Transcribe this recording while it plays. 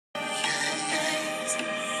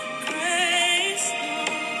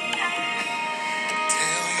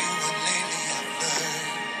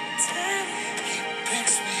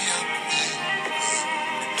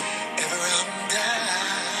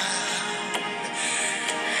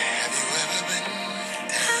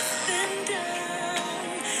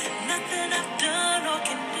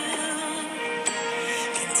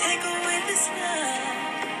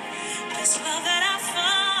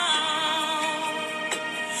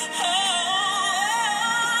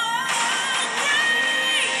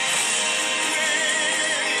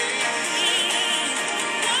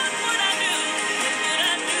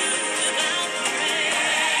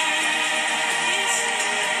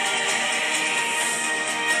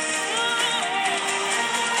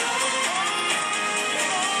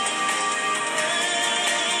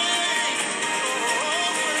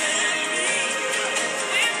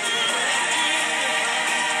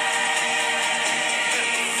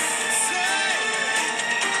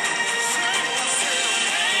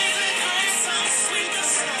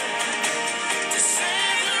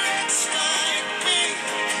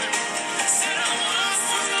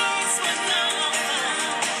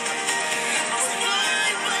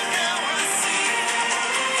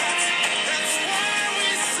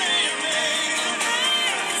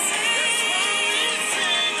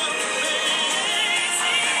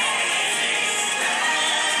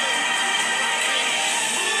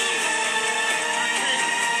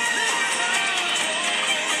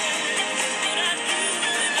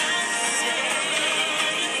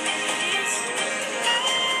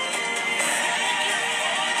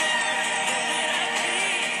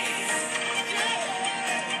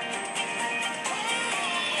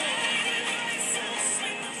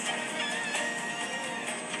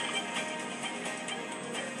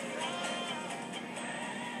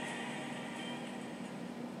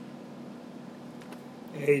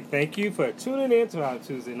Hey, thank you for tuning in to our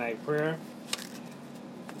Tuesday night prayer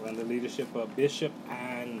under the leadership of Bishop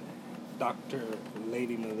and Dr.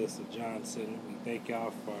 Lady Melissa Johnson. We thank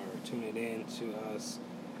y'all for tuning in to us.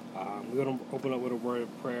 We're going to open up with a word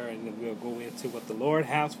of prayer, and then we'll go into what the Lord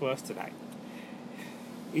has for us tonight.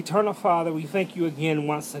 Eternal Father, we thank you again.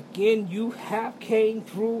 Once again, you have came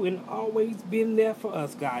through and always been there for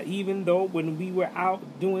us, God. Even though when we were out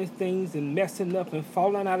doing things and messing up and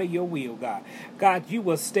falling out of your will, God. God, you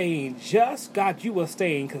were staying just. God, you were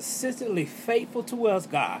staying consistently faithful to us,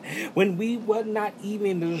 God. When we were not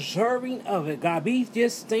even deserving of it, God. We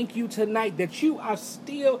just thank you tonight that you are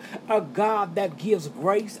still a God that gives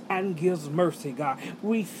grace and gives mercy, God.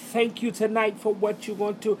 We thank you tonight for what you're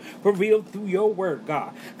going to reveal through your word,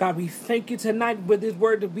 God. God, we thank you tonight with this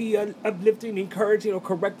word to be an uplifting, encouraging, or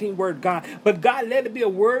correcting word, God. But God, let it be a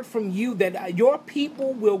word from you that your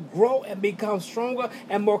people will grow and become stronger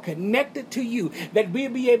and more connected to you. That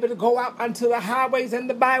we'll be able to go out onto the highways and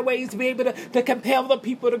the byways to be able to compel the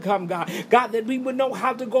people to come, God. God, that we would know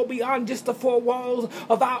how to go beyond just the four walls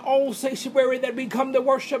of our own sanctuary, that we come to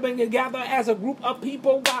worship and gather as a group of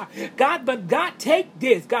people, God. God, but God, take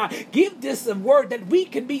this, God. Give this a word that we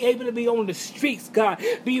can be able to be on the streets, God.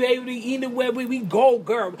 Be able to anywhere we go,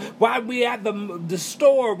 girl. While we at the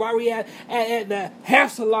store, while we at the hair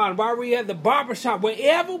salon, while we at the barbershop,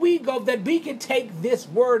 wherever we go, that we can take this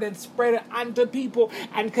word and spread it unto people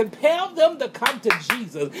and compel them to come to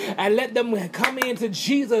Jesus and let them come into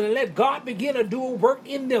Jesus and let God begin to do a work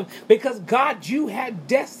in them. Because God, you had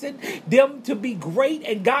destined them to be great,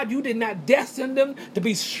 and God, you did not destine them to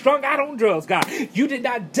be strung out on drugs, God. You did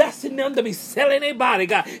not destine them to be selling their body,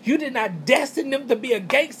 God. You did not destine them to be a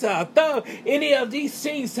gangster, a thug, any of these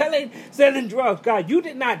things, selling drugs, God. You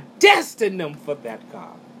did not destine them for that,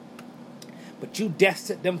 God. But you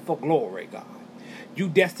destined them for glory, God. You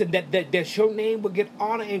destined that your name will get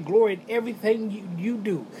honor and glory in everything you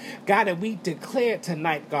do. God, and we declare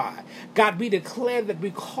tonight, God. God, we declare that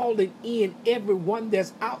we're calling in everyone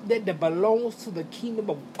that's out there that belongs to the kingdom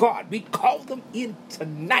of God. We call them in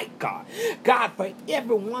tonight, God. God, for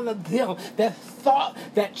every one of them that thought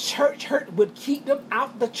that church hurt would keep them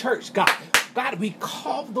out the church, God. God, we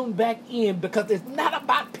call them back in because it's not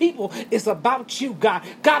about people. It's about you, God.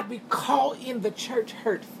 God, we call in the church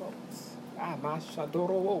hurt folks.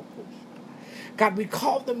 God, we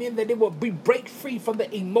call them in that they will be break free from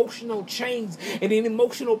the emotional chains and the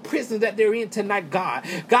emotional prison that they're in tonight, God.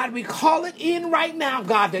 God, we call it in right now,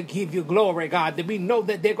 God, to give you glory, God, that we know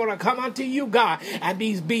that they're going to come unto you, God, and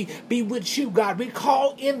be with you, God. We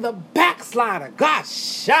call in the backslider, God.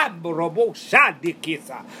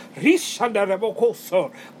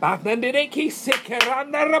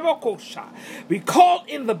 We call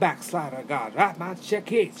in the backslider, God.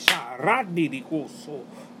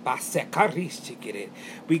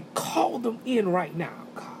 We call them in right now,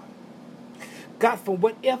 God. God, from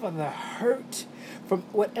whatever the hurt, from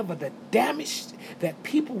whatever the damage that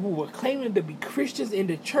people who were claiming to be Christians in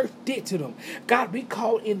the church did to them. God, we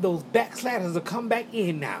call in those backsliders to come back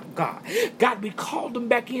in now, God. God, we call them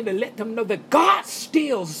back in to let them know that God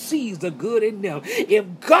still sees the good in them.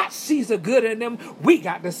 If God sees the good in them, we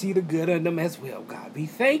got to see the good in them as well, God. We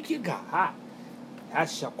thank you, God.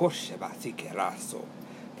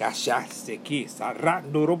 Gashaseki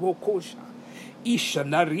Sarando Robokosha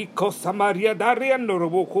Ishanariko Samaria Dariano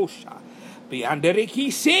Robokosha Bianderiki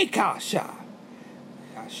Sekasha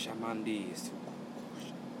Ashamandi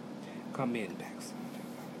Sukosha. Come in, backside.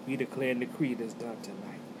 We declare and decree it is done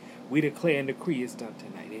tonight. We declare and decree it's done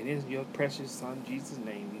tonight. And in your precious Son Jesus'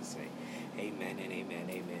 name we say amen and amen,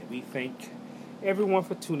 amen. We thank everyone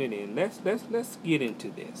for tuning in. Let's get into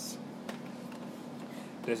this.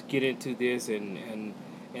 Let's get into this and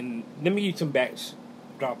let me give you some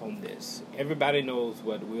backdrop on this. Everybody knows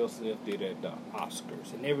what Will Smith did at the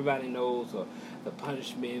Oscars, and everybody knows the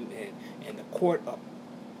punishment and the court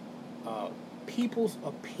of people's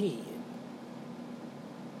opinion.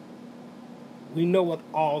 We know what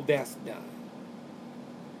all that's done.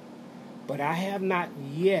 But I have not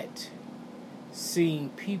yet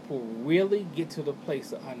seen people really get to the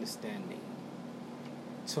place of understanding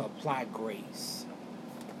to apply grace.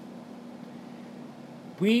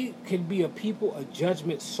 We can be a people of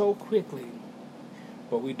judgment so quickly,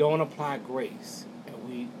 but we don't apply grace.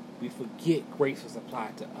 And we forget grace was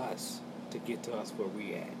applied to us to get to us where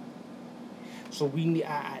we at. So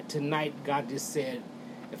tonight, God just said,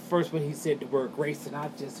 at first when he said the word grace, and I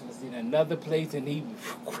just was in another place, and he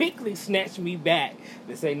quickly snatched me back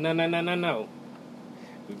to say, no.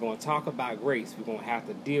 We're going to talk about grace. We're going to have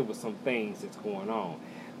to deal with some things that's going on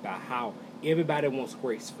about how everybody wants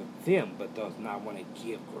grace for them, but does not want to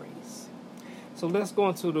give grace. So let's go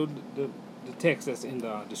into the text that's in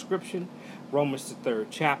the description, Romans the 3rd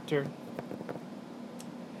chapter.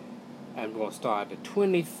 I'm going to start at the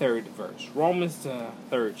 23rd verse. Romans the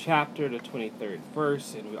 3rd chapter, the 23rd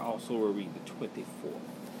verse, and we also will read the 24th.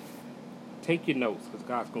 Take your notes, because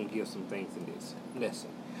God's going to give some things in this lesson.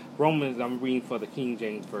 Romans, I'm reading for the King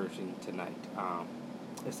James Version tonight.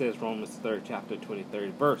 It says Romans 3rd chapter,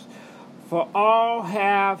 23rd verse. For all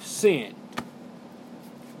have sinned.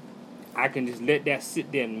 I can just let that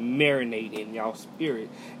sit there and marinate in your spirit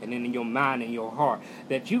and then in your mind and your heart.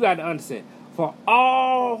 That you got to understand. For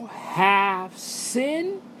all have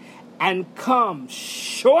sinned and come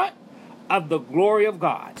short of the glory of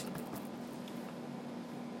God.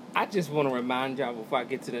 I just want to remind y'all before I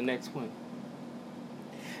get to the next one,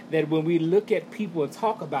 that when we look at people and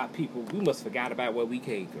talk about people, we must forget about what we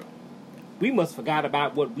came through. We must forget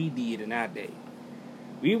about what we did in our day.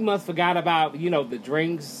 We must forget about, the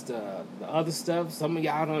drinks, the other stuff. Some of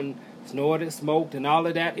y'all done snorted, smoked, and all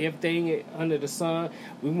of that, everything under the sun.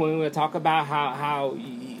 We want to talk about how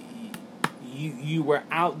you were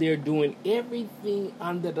out there doing everything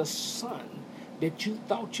under the sun that you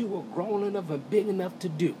thought you were grown enough and big enough to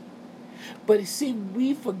do. But see,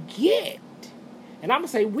 we forget. And I'm going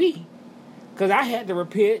to say we, because I had to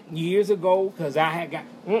repent years ago because I had got,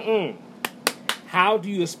 How do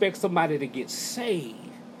you expect somebody to get saved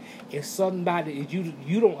if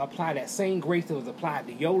you don't apply that same grace that was applied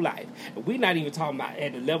to your life? And we're not even talking about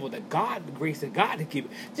at the level that God, the grace that God to give,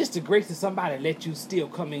 just the grace of somebody to let you still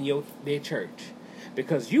come in their church.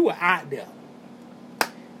 Because you were out there.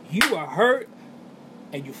 You were hurt.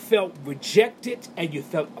 And you felt rejected, and you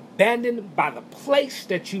felt abandoned by the place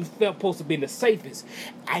that you felt supposed to be the safest.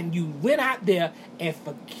 And you went out there and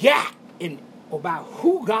forgot about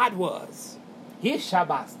who God was. You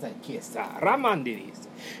forgot.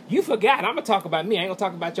 I'm going to talk about me. I ain't going to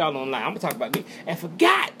talk about y'all online. I'm going to talk about me. And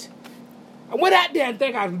forgot. I went out there and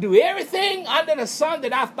think I could do everything under the sun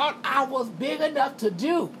that I thought I was big enough to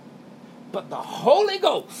do. But the Holy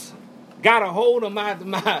Ghost got a hold of my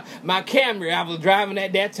Camry I was driving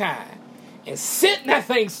at that time and sent that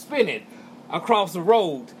thing spinning across the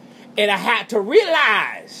road. And I had to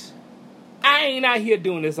realize I ain't out here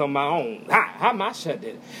doing this on my own. How am I shut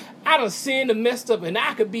that? I done seen the messed up and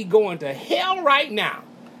I could be going to hell right now.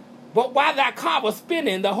 But while that car was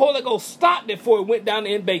spinning, the Holy Ghost stopped it before it went down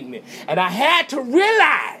the embankment. And I had to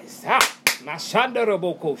realize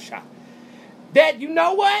that you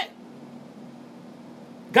know what?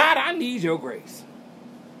 God, I need your grace.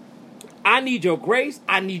 I need your grace.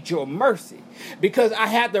 I need your mercy. Because I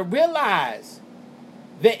had to realize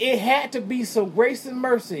that it had to be some grace and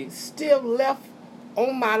mercy still left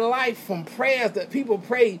on my life from prayers that people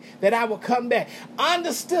prayed that I would come back.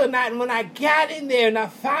 Understood that when I got in there and I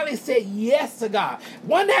finally said yes to God.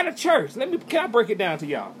 Wasn't at a church. Can I break it down to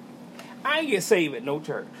y'all? I ain't get saved at no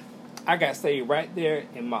church. I got saved right there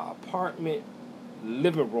in my apartment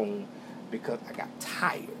living room. Because I got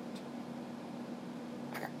tired.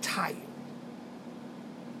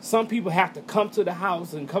 Some people have to come to the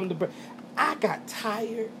house and come to prayer. I got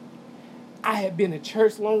tired. I had been in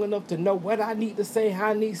church long enough to know what I need to say,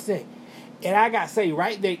 how I need to say. And I got saved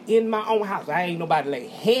right there in my own house. I ain't nobody lay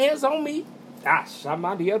hands on me. Ain't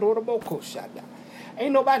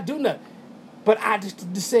nobody do nothing. But I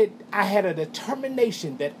just said I had a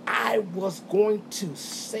determination that I was going to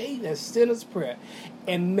say the sinner's prayer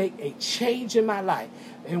and make a change in my life.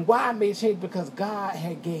 And why I made a change? Because God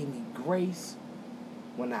had gave me grace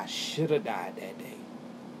when I should have died that day.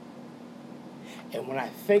 And when I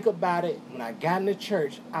think about it, when I got in the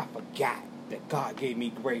church, I forgot that God gave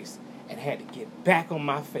me grace and had to get back on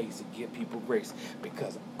my face and give people grace.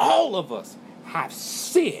 Because all of us have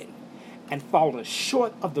sinned and fallen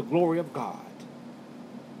short of the glory of God.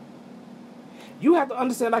 You have to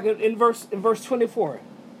understand, like in verse 24,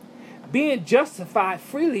 being justified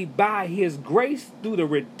freely by his grace through the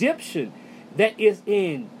redemption that is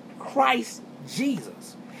in Christ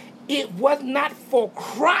Jesus. It was not for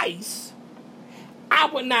Christ, I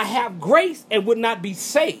would not have grace and would not be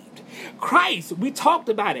saved. Christ, we talked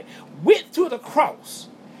about it, went to the cross,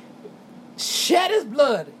 shed his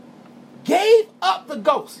blood, gave up the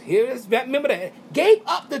ghost. Here it is, remember that. Gave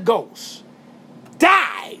up the ghost.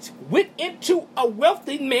 Died, went into a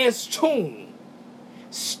wealthy man's tomb,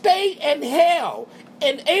 stayed in hell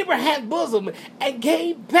in Abraham's bosom, and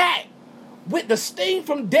came back with the sting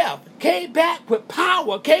from death, came back with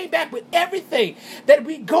power, came back with everything, that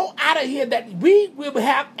we go out of here, that we will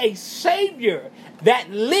have a Savior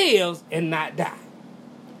that lives and not die.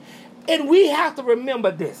 And we have to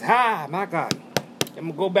remember this. My God. I'm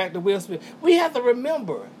going to go back to Will Smith. We have to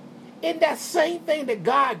remember, in that same thing that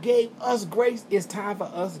God gave us grace, it's time for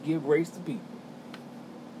us to give grace to people.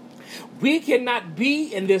 We cannot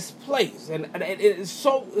be in this place, and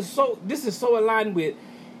this is so aligned with,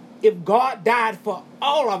 if God died for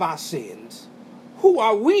all of our sins, who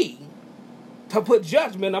are we to put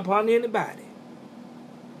judgment upon anybody?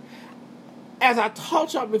 As I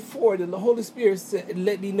taught y'all before, the Holy Spirit said,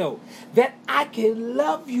 let me know that I can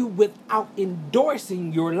love you without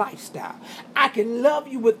endorsing your lifestyle. I can love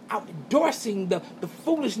you without endorsing the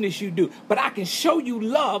foolishness you do. But I can show you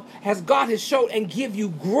love as God has showed and give you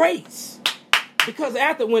grace. Because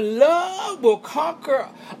when love will conquer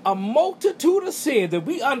a multitude of sins, if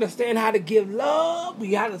we understand how to give love,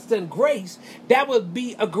 we understand grace, that would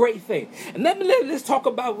be a great thing. And let's talk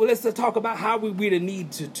about how we really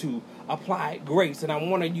need to apply grace. And I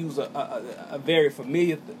want to use a very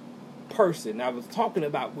familiar person. I was talking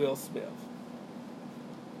about Will Smith.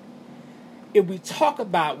 If we talk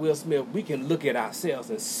about Will Smith, we can look at ourselves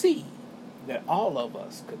and see that all of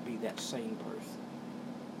us could be that same person.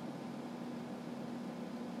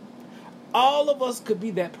 All of us could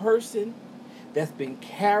be that person that's been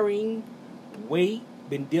carrying weight,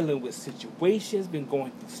 been dealing with situations, been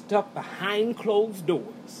going through stuff behind closed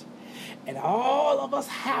doors. And all of us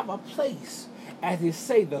have a place, as they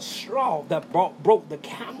say, the straw that broke the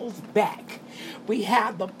camel's back. We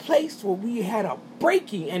have the place where we had a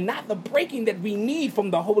breaking, and not the breaking that we need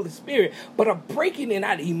from the Holy Spirit, but a breaking in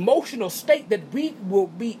our emotional state that we will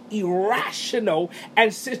be irrational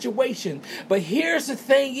and situation. But here's the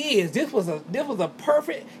thing is, this was a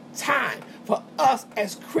perfect time for us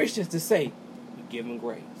as Christians to say, we give him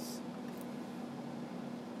grace.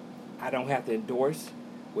 I don't have to endorse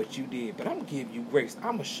what you did, but I'm going to give you grace.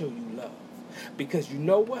 I'm going to show you love. Because you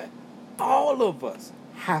know what? All of us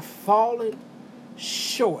have fallen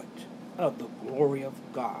short of the glory of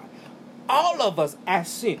God. All of us have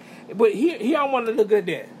sinned. But here I want to look at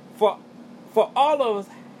that. For all of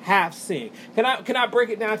us have sinned. Can I break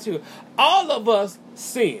it down to all of us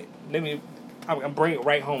sin? I'm going to bring it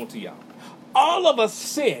right home to y'all. All of us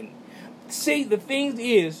sin. See, the thing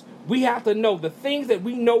is, we have to know the things that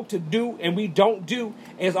we know to do and we don't do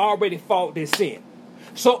is already fault in sin.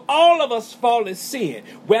 So all of us fall in sin,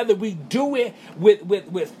 whether we do it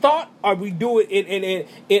with thought or we do it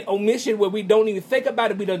in omission where we don't even think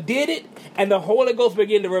about it. We done did it, and the Holy Ghost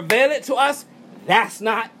begin to reveal it to us. That's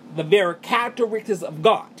not the very characteristics of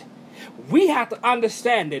God. We have to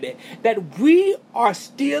understand that we are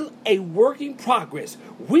still a work in progress.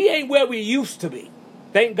 We ain't where we used to be.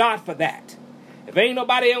 Thank God for that. If ain't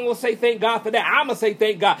nobody else gonna say thank God for that, I'm gonna say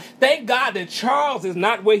thank God. Thank God that Charles is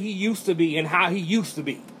not where he used to be and how he used to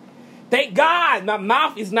be. Thank God my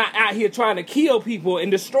mouth is not out here trying to kill people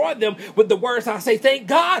and destroy them with the words I say. Thank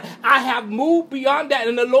God I have moved beyond that,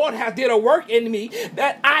 and the Lord has did a work in me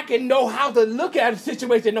that I can know how to look at a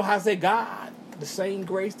situation and know how to say, God, the same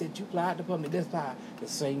grace that you applied upon me this time, the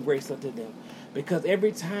same grace unto them. Because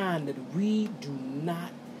every time that we do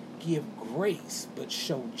not give grace but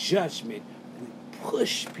show judgment,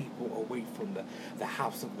 push people away from the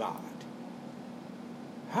house of God.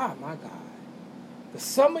 Oh, my God. Because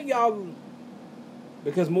some of y'all,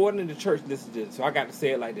 because more than the church listens to this, so I got to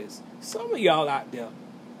say it like this. Some of y'all out there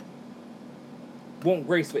want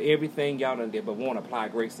grace for everything y'all done did, but won't apply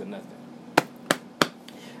grace to nothing.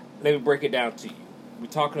 Let me break it down to you. We're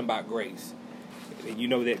talking about grace. And you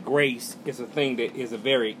know that grace is a thing that is a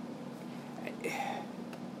very...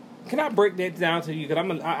 Can I break that down to you? Because I'm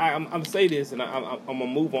going to say this, and I'm going to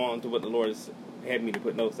move on to what the Lord has had me to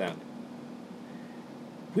put notes down.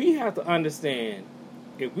 We have to understand,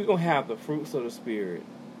 if we're going to have the fruits of the Spirit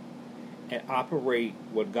and operate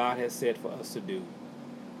what God has said for us to do,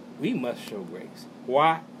 we must show grace.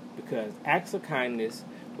 Why? Because acts of kindness,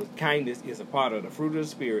 with kindness is a part of the fruit of the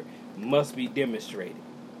Spirit, must be demonstrated.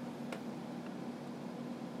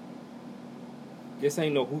 This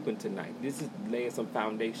ain't no hooping tonight. This is laying some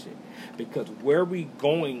foundation. Because where we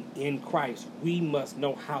going in Christ, we must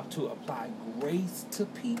know how to apply grace to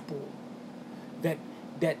people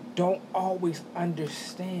that don't always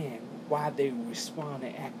understand why they respond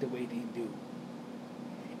and act the way they do.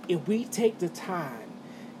 If we take the time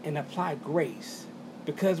and apply grace,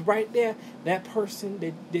 because right there, that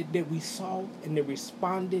person that we saw and they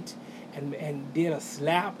responded and did a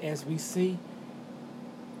slap, as we see,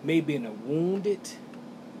 maybe in a wounded,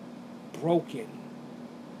 broken,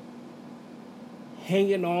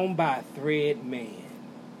 hanging on by a thread man.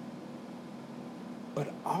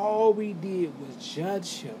 But all we did was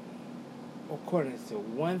judge him according to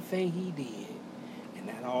one thing he did, and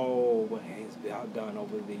not all what has been done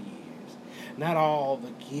over the years. Not all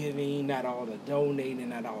the giving, not all the donating,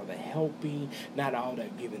 not all the helping, not all the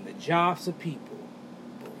giving the jobs to people.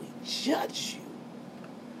 But we judge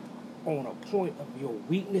you on a point of your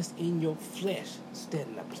weakness in your flesh instead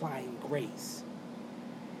of applying grace.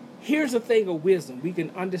 Here's the thing of wisdom. We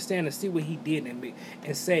can understand and see what he did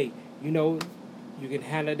and say, you can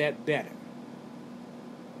handle that better.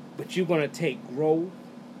 But you're going to take growth,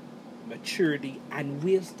 maturity, and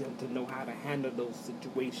wisdom to know how to handle those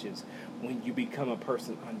situations when you become a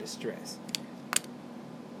person under stress.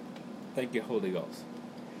 Thank you, Holy Ghost.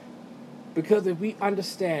 Because if we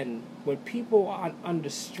understand when people are under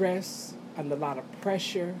stress and a lot of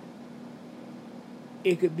pressure,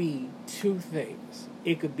 it could be two things.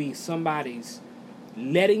 It could be somebody's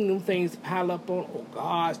letting them things pile up on, or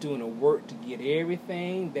God's doing a work to get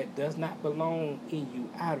everything that does not belong in you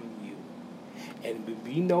out of you. And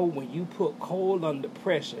when you put coal under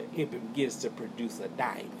pressure, it begins to produce a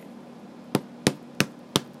diamond.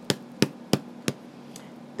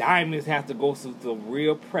 Diamonds have to go through the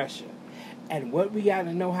real pressure. And what we got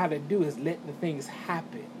to know how to do is let the things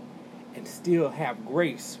happen and still have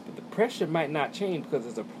grace. But the pressure might not change because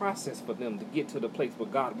there's a process for them to get to the place where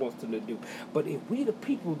God wants them to do. But if we the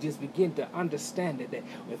people just begin to understand that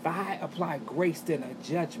if I apply grace then a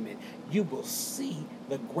judgment, you will see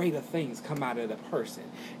the greater things come out of the person.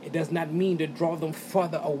 It does not mean to draw them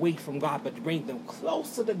further away from God, but to bring them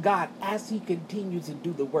closer to God as he continues to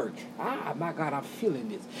do the work. My God, I'm feeling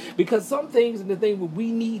this. Because some things in the thing where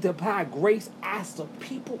we need to apply grace as the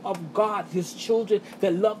people of God, his children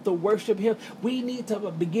that love to worship him, we need to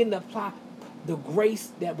begin to apply the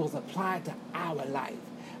grace that was applied to our life.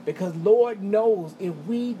 Because Lord knows if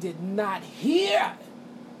we did not hear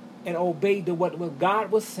and obey to what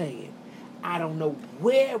God was saying, I don't know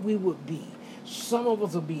where we would be. Some of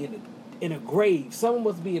us will be in a grave. Some of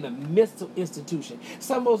us will be in a mental institution.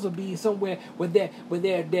 Some of us will be somewhere where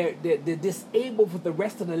they're disabled for the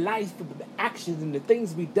rest of their life for the actions and the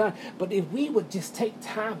things we've done. But if we would just take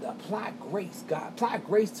time to apply grace, God, apply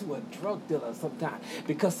grace to a drug dealer sometimes.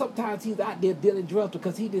 Because sometimes he's out there dealing drugs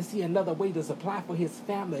because he didn't see another way to supply for his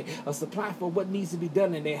family or supply for what needs to be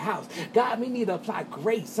done in their house. God, we need to apply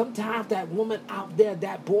grace. Sometimes that woman out there,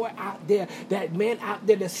 that boy out there, that man out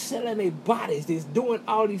there that's selling their bodies, that's doing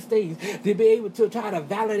all these things, to be able to try to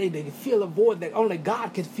validate and feel a void that only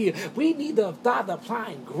God can feel. We need to start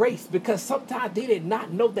applying grace because sometimes they did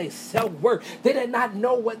not know their self-worth. They did not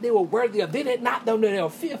know what they were worthy of. They did not know that they were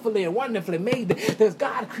fearfully and wonderfully made. Because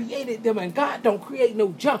God created them and God don't create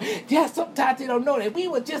no junk. Yeah, sometimes they don't know that. We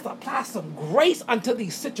would just apply some grace unto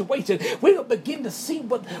these situations. We will begin to see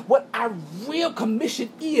what our real commission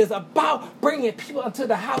is about bringing people into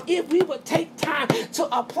the house. If we would take time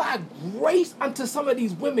to apply grace unto some of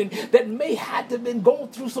these women that may have to been going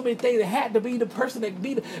through so many things, that had to be the person that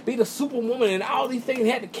be the superwoman and all these things,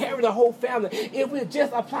 had to carry the whole family. If we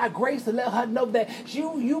just apply grace to let her know that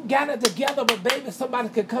you got it together, but baby, somebody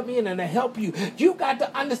could come in and help you. You got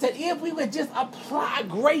to understand, if we would just apply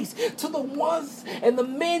grace to the ones and the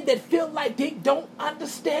men that feel like they don't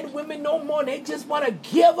understand women no more, they just want to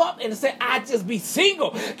give up and say, I just be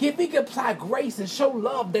single. If we can apply grace and show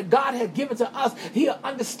love that God has given to us, he'll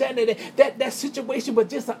understand that situation was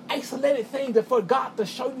just an isolated thing for God to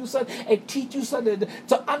show you something and teach you something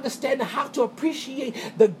to understand how to appreciate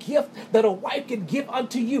the gift that a wife can give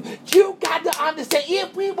unto you. You got to understand,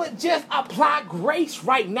 if we would just apply grace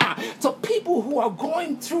right now to people who are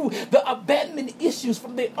going through the abandonment issues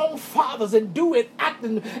from their own fathers and do it,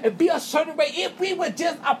 acting and be a certain way, if we would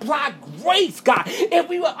just apply grace, God, if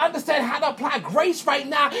we would understand how to apply grace right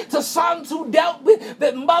now to sons who dealt with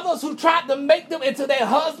the mothers who tried to make them into their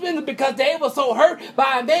husbands because they were so hurt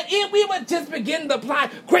by a man, if we would just begin to apply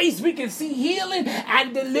grace, we can see healing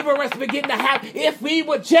and deliverance begin to happen. If we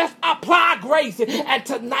would just apply grace. And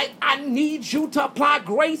tonight I need you to apply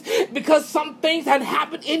grace, because some things had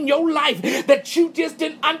happened in your life that you just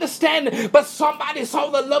didn't understand, but somebody saw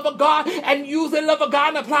the love of God and used the love of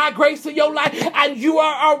God and applied grace to your life, and you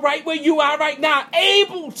are all right where you are right now,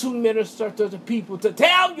 able to minister to the people, to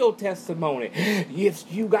tell your testimony. Yes,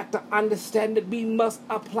 you got to understand that we must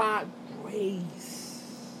apply grace.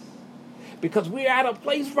 Because we're at a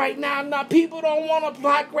place right now, people don't want to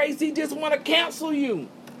apply grace. They just want to cancel you.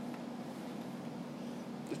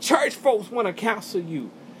 The church folks want to cancel you.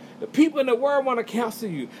 The people in the world want to counsel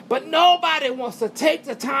you, but nobody wants to take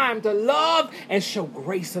the time to love and show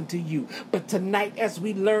grace unto you. But tonight, as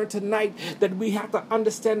we learn tonight, that we have to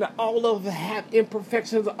understand that all of us have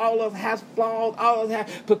imperfections, all of us have flaws, all of us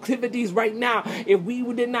have proclivities right now. If we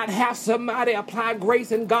did not have somebody apply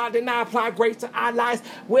grace and God did not apply grace to our lives,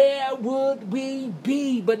 where would we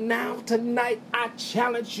be? But now, tonight, I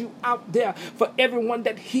challenge you out there, for everyone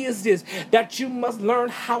that hears this, that you must learn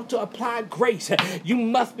how to apply grace. You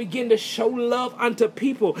must begin to show love unto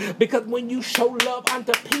people, because when you show love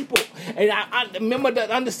unto people, and I remember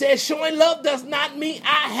to understand, showing love does not mean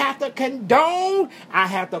I have to condone, I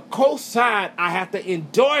have to co-sign, I have to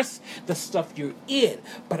endorse the stuff you're in,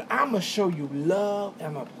 but I'm going to show you love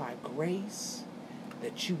and apply grace,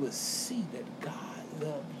 that you will see that God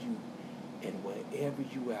loves you and wherever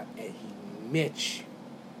you are, and He met you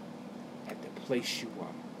at the place you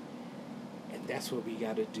are. And that's what we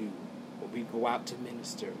got to do. When we go out to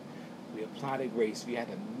minister, we apply the grace. We have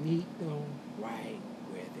to meet them right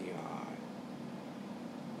where they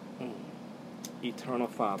are. Eternal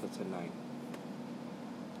Father, tonight,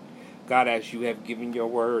 God, as you have given your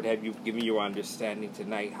word, have you given your understanding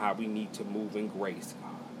tonight how we need to move in grace,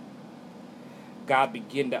 God. God,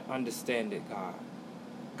 begin to understand it, God.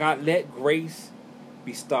 God, let grace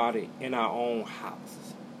be started in our own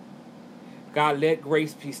houses. God, let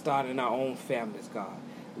grace be started in our own families, God.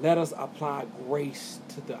 Let us apply grace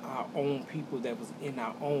to our own people that was in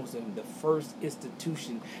our own, and the first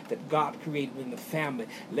institution that God created in the family.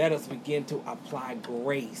 Let us begin to apply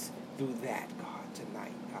grace through that, God,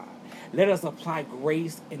 tonight, God. Let us apply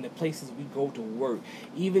grace in the places we go to work.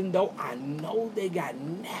 Even though I know they got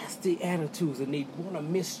nasty attitudes and they want to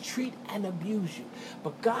mistreat and abuse you.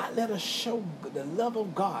 But God, let us show the love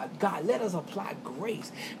of God. God, let us apply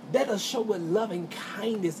grace. Let us show what loving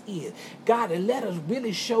kindness is. God, and let us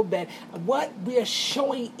really show that what we're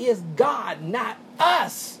showing is God, not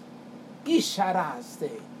us.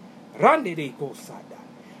 Isharaste. Randere kosada.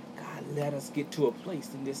 Let us get to a place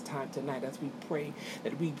in this time tonight as we pray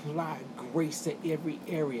that we apply grace to every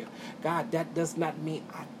area. God, that does not mean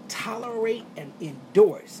I tolerate and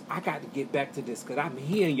endorse. I got to get back to this because I'm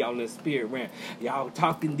hearing y'all in the spirit realm. Y'all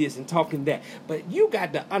talking this and talking that. But you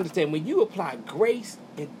got to understand, when you apply grace,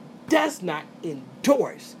 it does not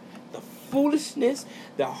endorse the foolishness,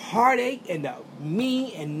 the heartache, and the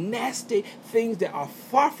mean and nasty things that are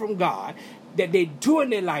far from God, that they do in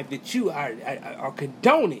their life that you are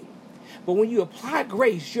condoning. But when you apply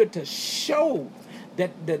grace, you're to show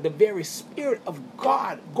that the very Spirit of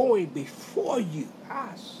God going before you.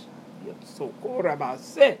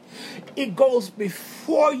 It goes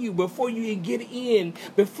before you get in,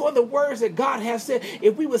 before the words that God has said.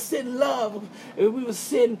 If we would send love, if we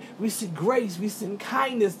send grace, we send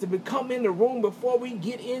kindness to come in the room before we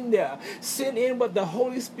get in there. Send in what the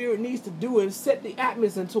Holy Spirit needs to do and set the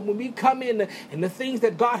atmosphere. So when we come in and the things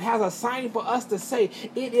that God has assigned for us to say,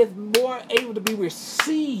 it is more able to be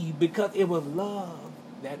received because it was love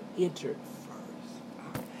that entered first.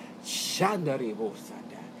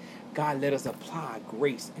 God, let us apply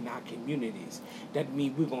grace in our communities. That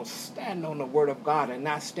means we're going to stand on the word of God and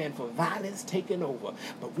not stand for violence taking over.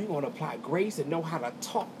 But we're going to apply grace and know how to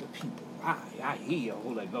talk to people. I hear you,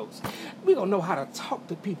 Holy Ghost. We're going to know how to talk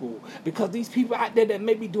to people, because these people out there that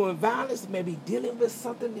may be doing violence, may be dealing with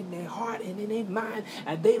something in their heart and in their mind,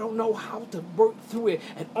 and they don't know how to work through it.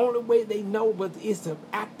 And only way they know is to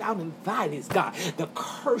act out in violence, God. The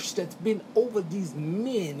curse that's been over these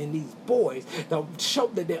men and these boys, to show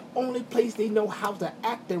that the only place they know how to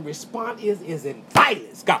act and respond is in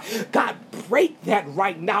violence, God. God, break that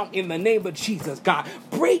right now in the name of Jesus, God.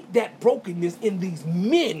 Break that brokenness in these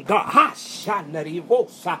men, God.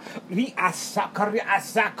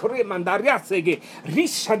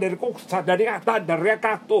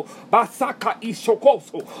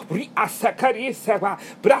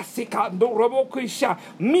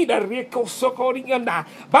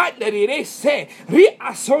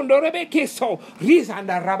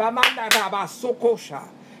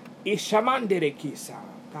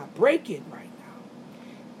 God, break it right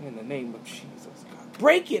now in the name of Jesus, God.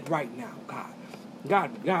 Break it right now, God.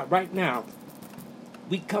 God, right now,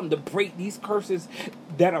 we come to break these curses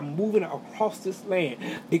that are moving across this land,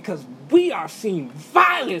 because we are seeing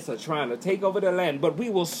violence are trying to take over the land, but we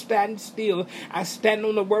will stand still. I stand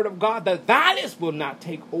on the word of God that violence will not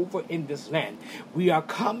take over in this land. We are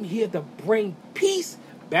come here to bring peace,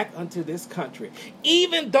 back unto this country.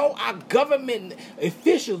 Even though our government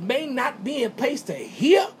officials may not be in a place to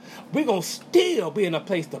hear, we're going to still be in a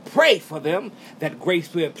place to pray for them, that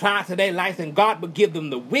grace will apply to their life, and God will give them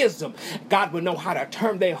the wisdom. God will know how to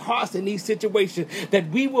turn their hearts in these situations, that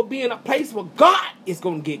we will be in a place where God is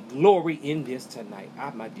going to get glory in this tonight.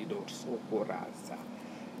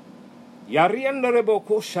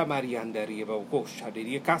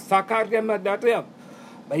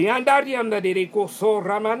 Bayandariam da Derico so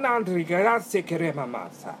Ramanandri Grazie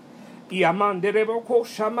Keremamasa. Iamanderebo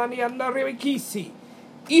Shamanianda Revekisi.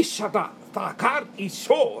 Ishada Takar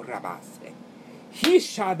Isho Rabase.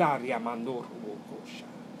 Hishadaria Mandoro Kosha.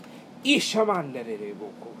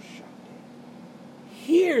 Ishamanderebo Kosha.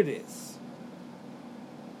 Hear this.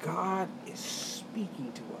 God is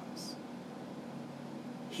speaking to us.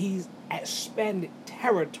 He's expanded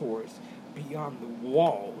territories beyond the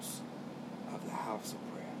walls of the house of prayer.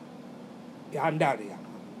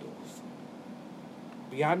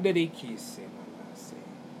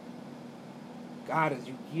 God, as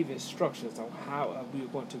you give instructions on how we are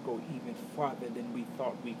going to go even farther than we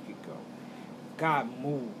thought we could go. God,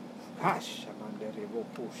 move.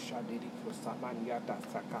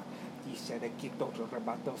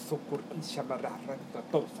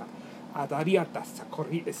 Adariata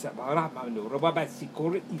sakori sabarama no robaba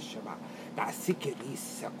sikori ishaba da sikeri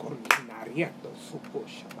sakori nariato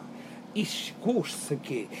sukoshaba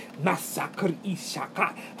ishkurseke nasakri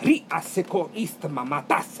ishaka ri aseko istma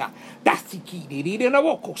matasa dasiki diri na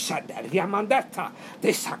woko shada riamandata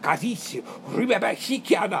de sakarishi ribaba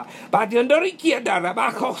shikiada badandorikiada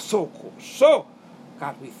rabako soko. So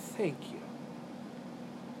God, we thank you.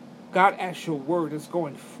 God, as your word is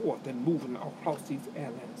going forth and moving across these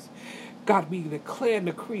islands, God, we declare and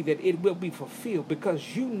decree that it will be fulfilled,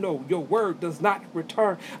 because you know your word does not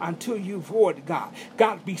return until you void, God.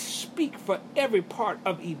 God, we speak for every part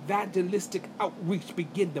of evangelistic outreach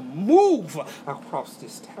begin to move across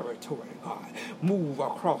this territory, God. Move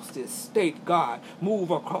across this state, God.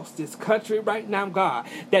 Move across this country right now, God,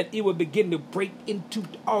 that it will begin to break into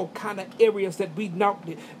all kind of areas that we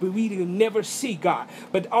never see, God.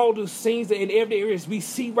 But all those things that in every areas we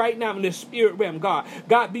see right now in the spirit realm, God.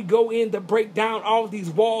 God, we go in to break down all these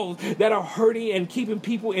walls that are hurting and keeping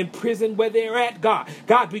people in prison where they're at, God.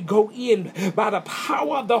 God, we go in by the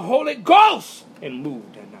power of the Holy Ghost and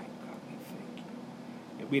move tonight, God. We thank you.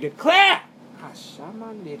 And we declare,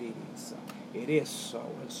 it is so,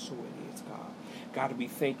 and so it is, God. God, we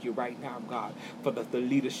thank you right now, God, for the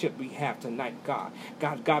leadership we have tonight, God.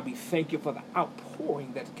 God, we thank you for the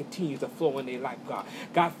outpouring that continues to flow in their life, God.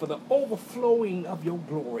 God, for the overflowing of your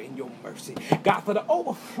glory and your mercy. God, for the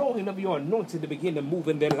overflowing of your anointing to begin to move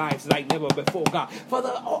in their lives like never before, God. For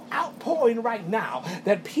the outpouring right now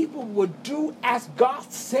that people would do as God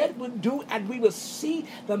said would do, and we will see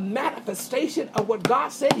the manifestation of what God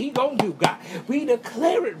said He gonna do, God. We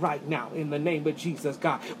declare it right now in the name of Jesus,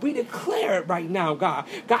 God. We declare it right now, God.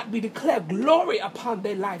 God, we declare glory upon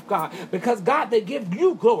their life, God, because, God, they give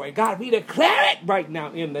you glory. God, we declare it right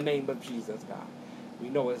now in the name of Jesus, God. We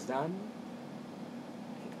know it's done.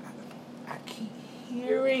 I keep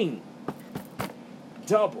hearing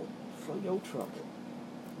double for your trouble.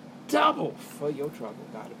 Double for your trouble,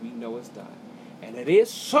 God. We know it's done. And it is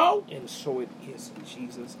so, and so it is in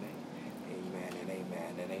Jesus' name. Amen and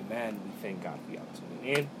amen and amen. We thank God for y'all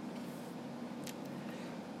tuning in.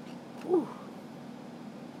 Whew.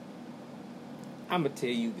 I'm going to tell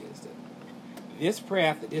you this. This prayer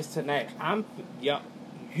after this tonight,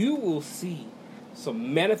 you will see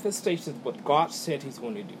some manifestations of what God said He's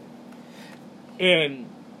going to do. And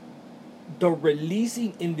the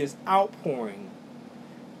releasing in this outpouring,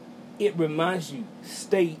 it reminds you,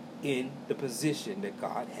 stay in the position that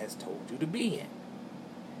God has told you to be in.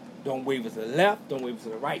 Don't waver to the left, don't waver to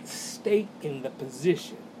the right. Stay in the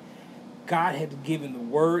position. God had given the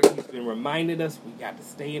word. He's been reminding us we got to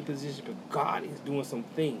stay in position, because God is doing some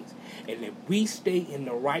things. And if we stay in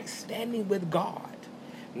the right standing with God,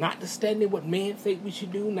 not the standing what man think we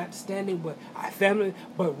should do, not standing with our family,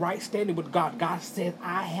 but right standing with God. God said,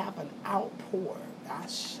 I have an outpour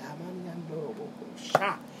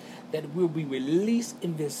that will be released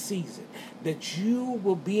in this season, that you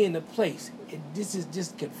will be in a place, and this is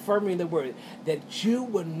just confirming the word, that you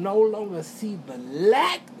will no longer see the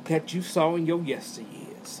lack that you saw in your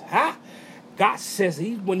yesteryears. God says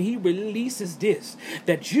when He releases this,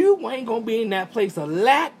 that you ain't going to be in that place of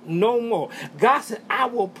lack no more. God said, I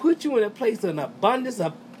will put you in a place of abundance,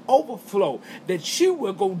 of overflow, that you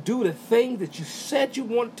will go do the things that you said you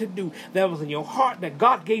wanted to do, that was in your heart, that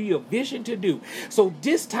God gave you a vision to do. So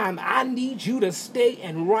this time I need you to stay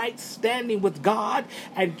in right standing with God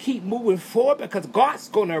and keep moving forward, because God's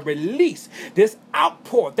going to release this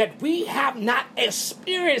outpour that we have not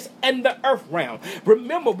experienced in the earth realm.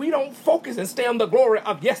 Remember, we don't focus and stay on the glory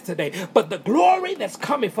of yesterday, but the glory that's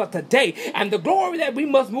coming for today, and the glory that we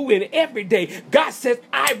must move in every day. God says,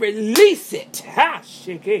 I release it. Ha,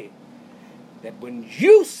 shike. That when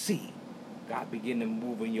you see God begin to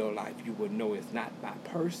move in your life, you will know it's not by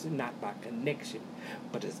person, not by connection,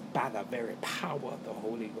 but it's by the very power of the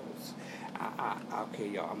Holy Ghost. Okay,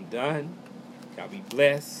 y'all, I'm done. Y'all be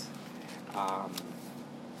blessed.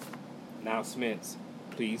 Announcements.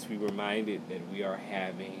 Please be reminded that we are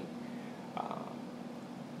having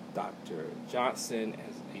Dr. Johnson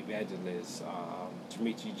as evangelist,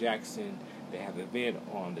 Tamichi Jackson. They have an event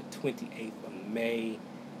on the 28th of May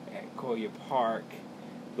at Collier Park.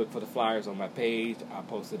 Look for the flyers on my page. I'll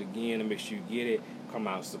post it again and make sure you get it. Come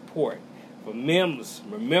out and support. For members,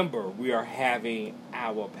 remember, we are having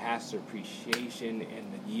our pastor appreciation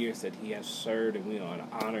in the years that he has served, and we want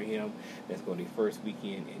to honor him. That's going to be first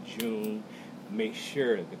weekend in June. Make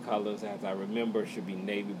sure the colors, as I remember, should be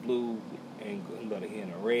navy blue and letter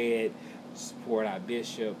and red. Support our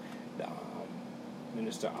bishop.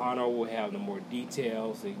 Minister Honor will have the more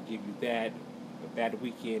details and give you that. But that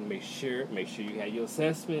weekend, make sure you have your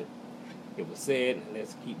assessment. It was said, and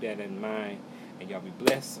let's keep that in mind. And y'all be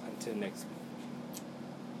blessed until next week.